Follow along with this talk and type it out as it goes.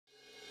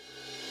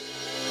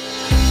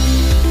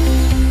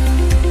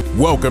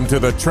Welcome to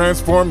the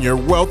Transform Your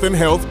Wealth and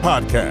Health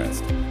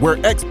podcast,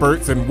 where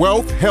experts in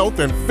wealth, health,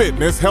 and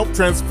fitness help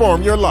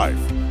transform your life.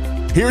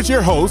 Here's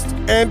your host,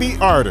 Andy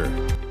Arter.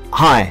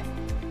 Hi,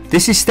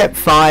 this is step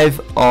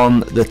 5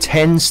 on the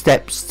 10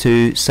 steps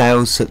to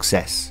sales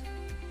success.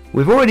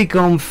 We've already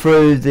gone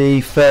through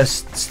the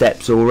first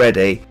steps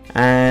already,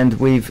 and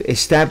we've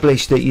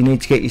established that you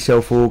need to get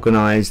yourself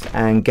organized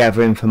and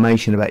gather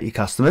information about your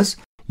customers.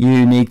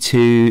 You need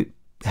to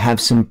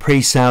have some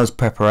pre-sales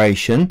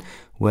preparation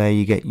where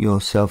you get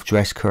yourself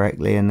dressed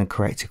correctly and the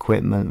correct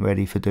equipment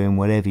ready for doing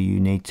whatever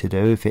you need to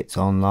do. If it's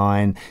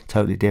online,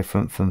 totally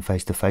different from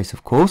face-to-face,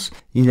 of course.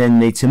 You then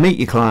need to meet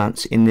your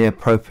clients in the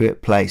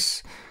appropriate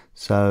place.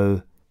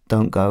 So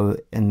don't go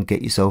and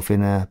get yourself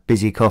in a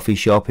busy coffee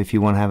shop if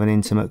you want to have an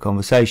intimate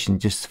conversation,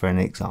 just for an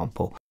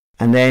example.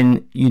 And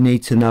then you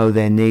need to know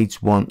their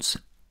needs, wants,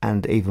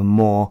 and even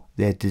more,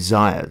 their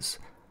desires.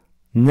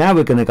 Now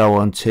we're going to go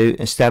on to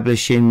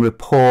establishing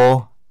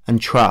rapport and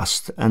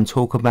trust, and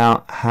talk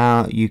about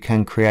how you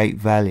can create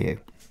value.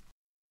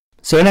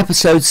 So in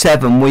episode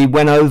 7 we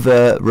went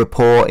over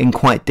rapport in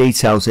quite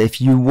detail, so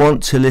if you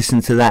want to listen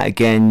to that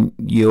again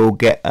you'll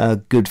get a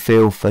good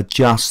feel for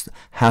just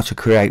how to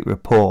create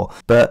rapport.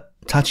 But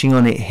touching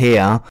on it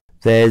here,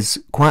 there's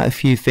quite a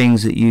few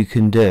things that you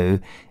can do,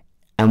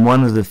 and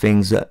one of the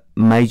things that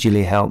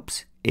majorly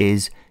helps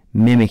is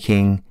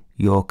mimicking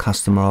your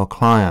customer or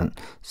client.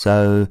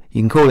 So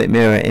you can call it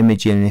mirror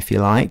imaging if you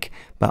like,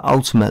 but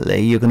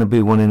ultimately you're going to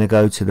be wanting to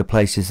go to the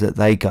places that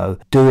they go,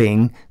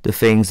 doing the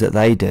things that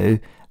they do,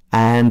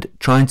 and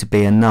trying to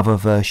be another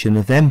version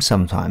of them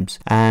sometimes.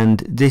 And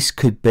this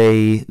could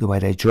be the way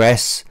they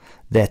dress,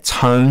 their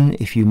tone,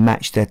 if you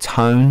match their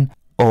tone,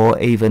 or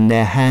even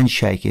their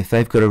handshake. If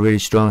they've got a really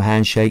strong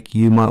handshake,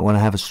 you might want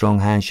to have a strong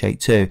handshake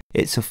too.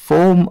 It's a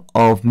form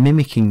of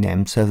mimicking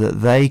them so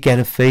that they get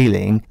a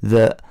feeling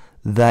that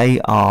they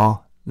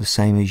are the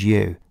same as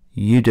you.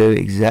 You do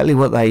exactly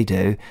what they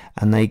do,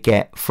 and they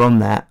get from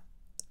that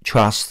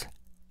trust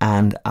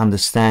and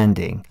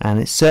understanding. And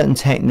it's certain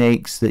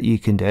techniques that you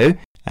can do,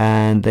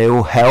 and they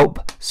all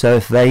help. So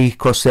if they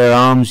cross their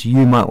arms,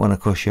 you might want to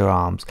cross your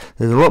arms.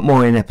 There's a lot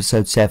more in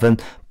episode 7,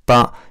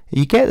 but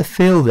you get the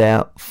feel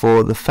there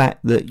for the fact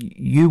that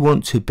you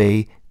want to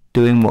be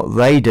doing what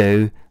they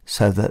do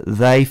so that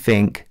they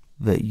think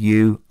that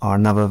you are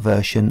another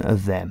version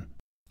of them.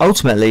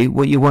 Ultimately,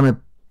 what you want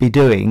to be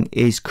doing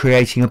is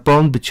creating a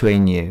bond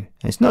between you.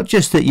 It's not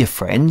just that you're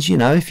friends, you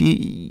know, if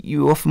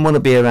you often want to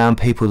be around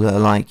people that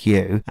are like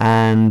you,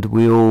 and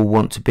we all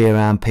want to be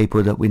around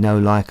people that we know,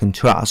 like and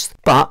trust,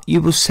 but you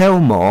will sell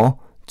more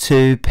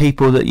to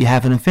people that you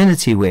have an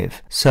affinity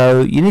with. So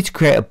you need to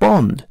create a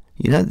bond.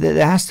 You know,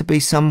 there has to be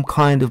some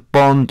kind of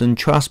bond and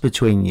trust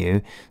between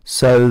you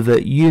so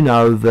that you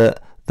know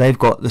that they've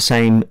got the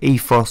same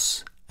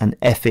ethos and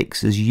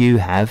ethics as you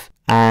have,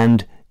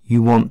 and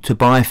you want to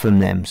buy from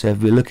them. So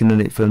if we're looking at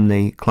it from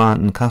the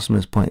client and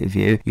customer's point of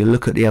view, you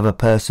look at the other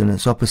person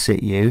that's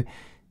opposite you.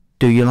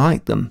 Do you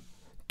like them?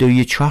 Do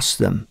you trust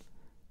them?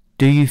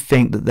 Do you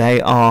think that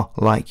they are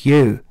like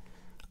you?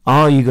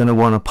 Are you going to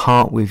want to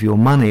part with your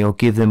money or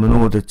give them an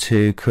order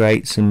to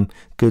create some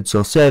goods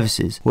or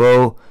services?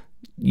 Well,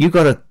 you've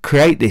got to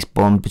create this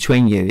bond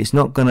between you. It's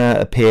not going to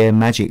appear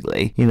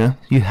magically. You know,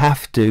 you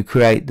have to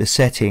create the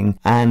setting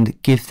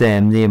and give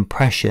them the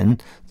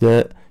impression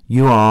that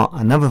you are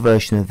another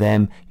version of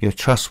them, you're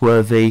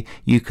trustworthy,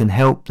 you can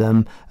help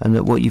them, and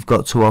that what you've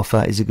got to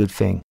offer is a good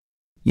thing.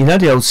 You know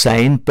the old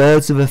saying,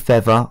 birds of a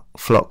feather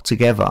flock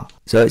together.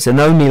 So it's a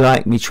know me,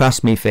 like me,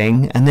 trust me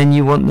thing, and then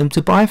you want them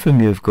to buy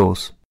from you, of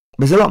course.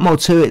 There's a lot more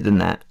to it than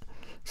that.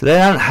 So they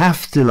don't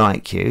have to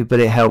like you, but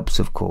it helps,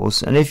 of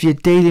course. And if you're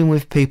dealing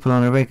with people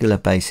on a regular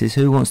basis,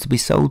 who wants to be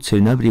sold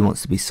to? Nobody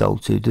wants to be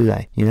sold to, do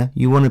they? You know,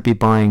 you want to be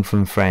buying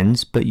from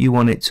friends, but you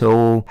want it to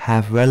all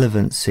have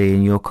relevancy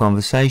in your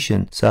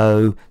conversation.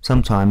 So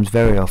sometimes,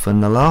 very often,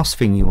 the last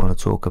thing you want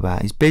to talk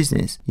about is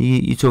business.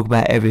 You talk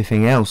about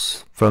everything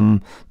else,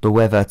 from the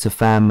weather to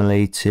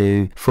family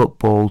to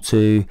football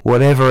to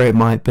whatever it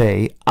might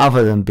be,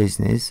 other than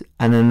business.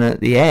 And then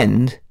at the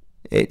end,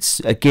 it's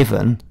a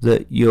given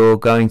that you're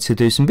going to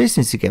do some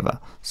business together.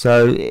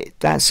 So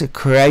that's a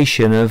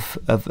creation of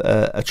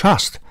a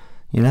trust,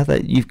 you know,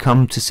 that you've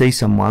come to see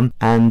someone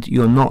and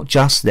you're not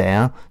just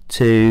there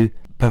to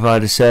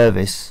provide a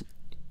service,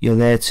 you're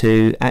there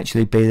to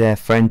actually be their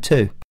friend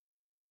too.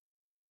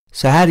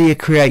 So how do you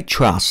create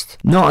trust?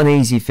 Not an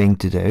easy thing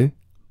to do,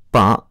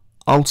 but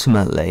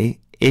ultimately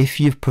if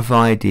you've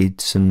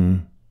provided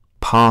some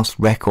past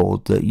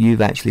record that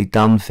you've actually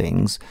done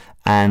things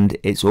and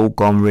it's all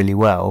gone really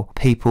well,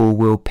 people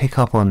will pick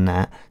up on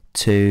that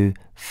to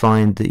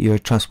find that you're a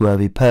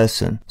trustworthy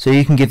person. So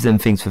you can give them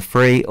things for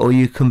free, or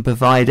you can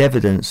provide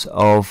evidence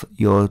of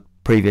your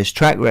previous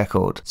track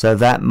record. So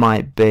that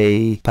might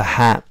be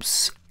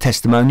perhaps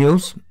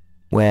testimonials,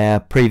 where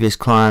previous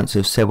clients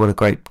have said what a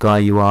great guy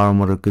you are and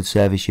what a good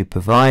service you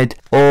provide.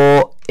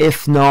 Or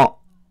if not,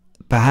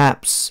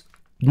 perhaps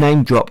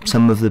name drop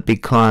some of the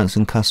big clients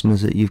and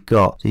customers that you've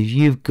got. So if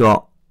you've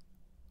got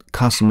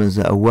customers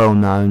that are well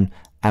known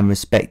and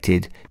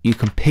respected, you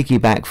can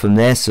piggyback from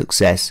their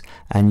success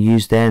and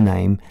use their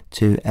name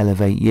to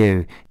elevate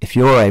you. If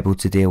you're able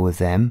to deal with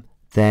them,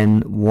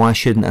 then why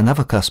shouldn't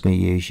another customer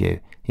use you?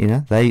 You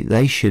know,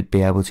 they should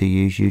be able to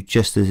use you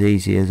just as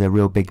easy as a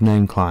real big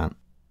name client.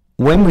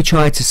 When we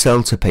try to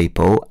sell to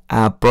people,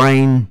 our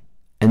brain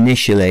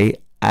initially,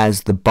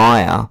 as the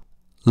buyer,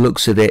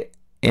 looks at it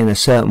in a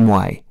certain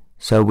way.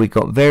 So we've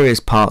got various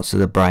parts of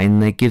the brain,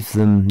 they give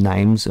them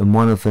names, and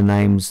one of the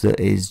names that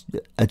is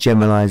a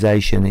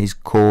generalization is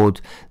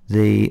called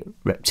the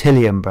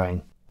reptilian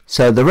brain.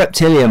 So the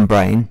reptilian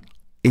brain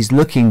is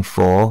looking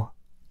for,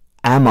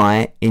 am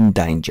I in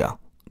danger?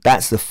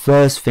 That's the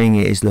first thing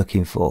it is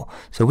looking for.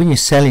 So when you're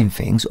selling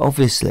things,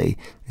 obviously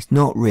there's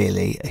not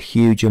really a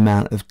huge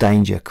amount of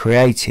danger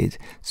created.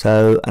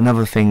 So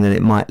another thing that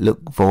it might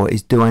look for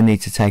is, do I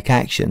need to take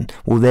action?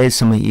 Well, there's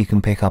something you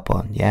can pick up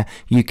on. Yeah,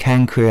 you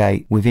can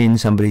create within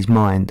somebody's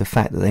mind the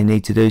fact that they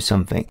need to do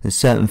something. There's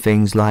certain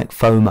things like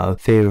FOMO,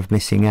 fear of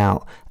missing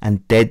out,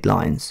 and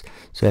deadlines.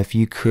 So if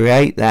you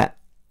create that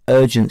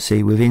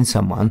urgency within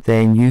someone,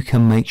 then you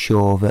can make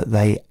sure that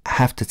they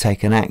have to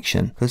take an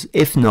action, because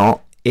if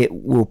not, it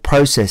will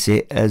process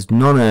it as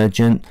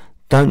non-urgent,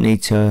 don't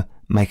need to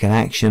make an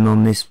action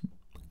on this,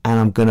 and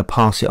I'm going to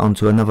pass it on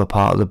to another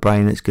part of the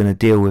brain that's going to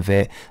deal with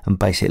it and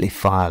basically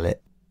file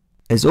it.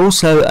 There's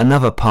also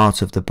another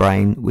part of the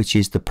brain which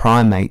is the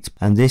primate,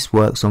 and this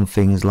works on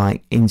things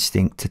like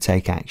instinct to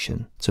take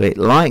action. So it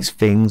likes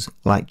things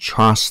like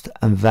trust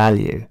and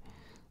value.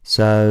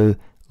 So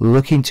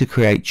looking to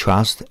create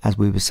trust, as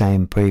we were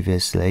saying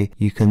previously,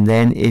 you can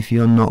then, if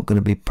you're not going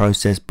to be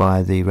processed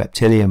by the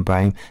reptilian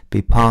brain,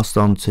 be passed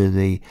on to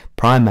the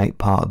primate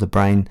part of the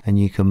brain, and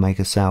you can make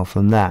a sale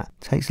from that.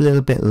 It takes a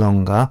little bit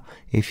longer.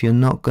 If you're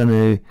not going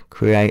to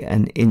create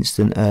an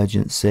instant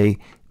urgency,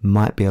 it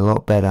might be a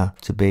lot better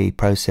to be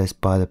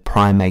processed by the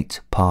primate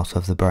part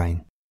of the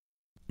brain.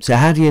 So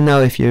how do you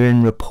know if you're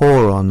in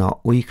rapport or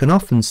not? Well, you can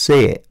often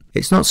see it.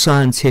 It's not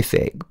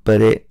scientific,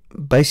 but it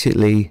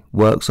basically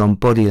works on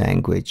body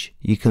language.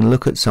 You can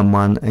look at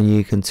someone and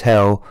you can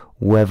tell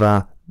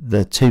whether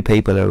the two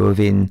people are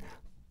within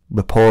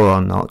rapport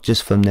or not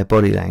just from their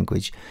body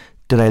language.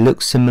 Do they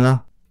look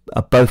similar?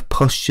 Are both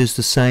postures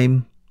the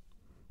same?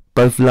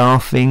 Both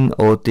laughing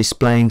or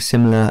displaying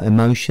similar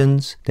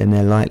emotions? Then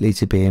they're likely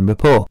to be in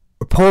rapport.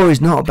 Rapport is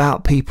not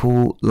about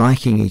people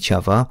liking each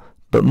other,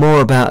 but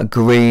more about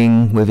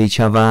agreeing with each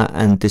other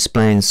and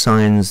displaying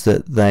signs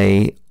that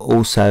they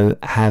also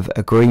have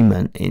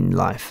agreement in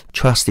life,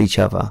 trust each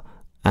other,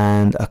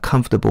 and are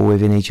comfortable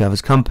within each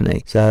other's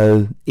company.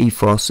 So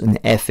ethos and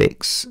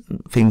ethics,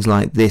 things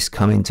like this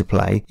come into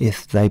play.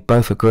 If they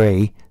both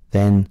agree,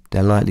 then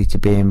they're likely to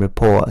be in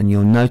rapport, and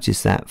you'll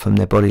notice that from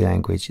their body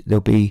language. They'll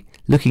be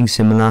looking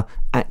similar,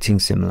 acting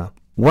similar.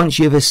 Once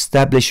you've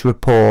established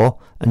rapport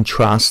and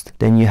trust,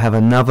 then you have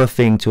another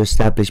thing to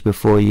establish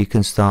before you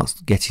can start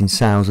getting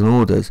sales and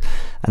orders,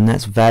 and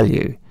that's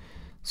value.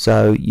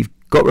 So you've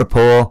got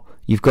rapport,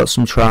 you've got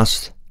some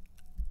trust,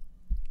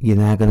 you're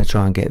now going to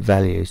try and get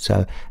value.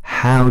 So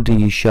how do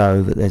you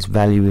show that there's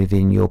value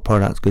within your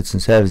products, goods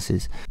and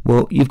services?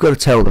 Well, you've got to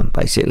tell them,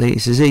 basically.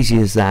 It's as easy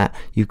as that.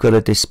 You've got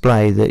to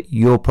display that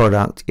your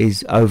product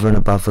is over and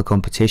above the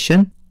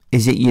competition.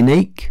 Is it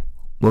unique?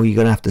 Well, you're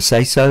going to have to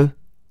say so.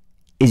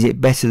 Is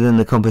it better than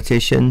the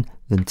competition?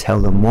 Then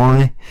tell them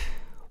why.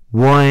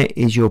 Why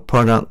is your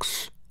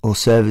products or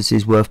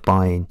services worth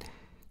buying?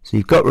 So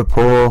you've got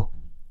rapport,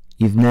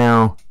 you've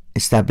now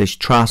established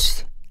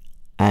trust,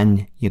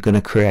 and you're going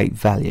to create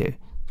value.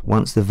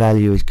 Once the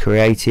value is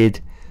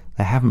created,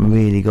 they haven't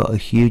really got a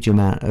huge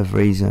amount of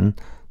reason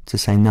to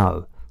say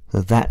no.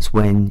 So that's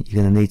when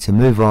you're going to need to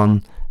move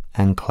on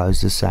and close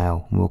the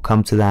sale. We'll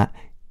come to that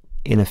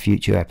in a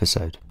future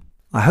episode.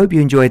 I hope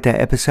you enjoyed that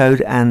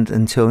episode, and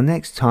until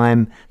next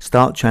time,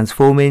 start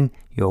transforming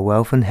your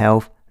wealth and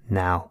health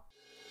now.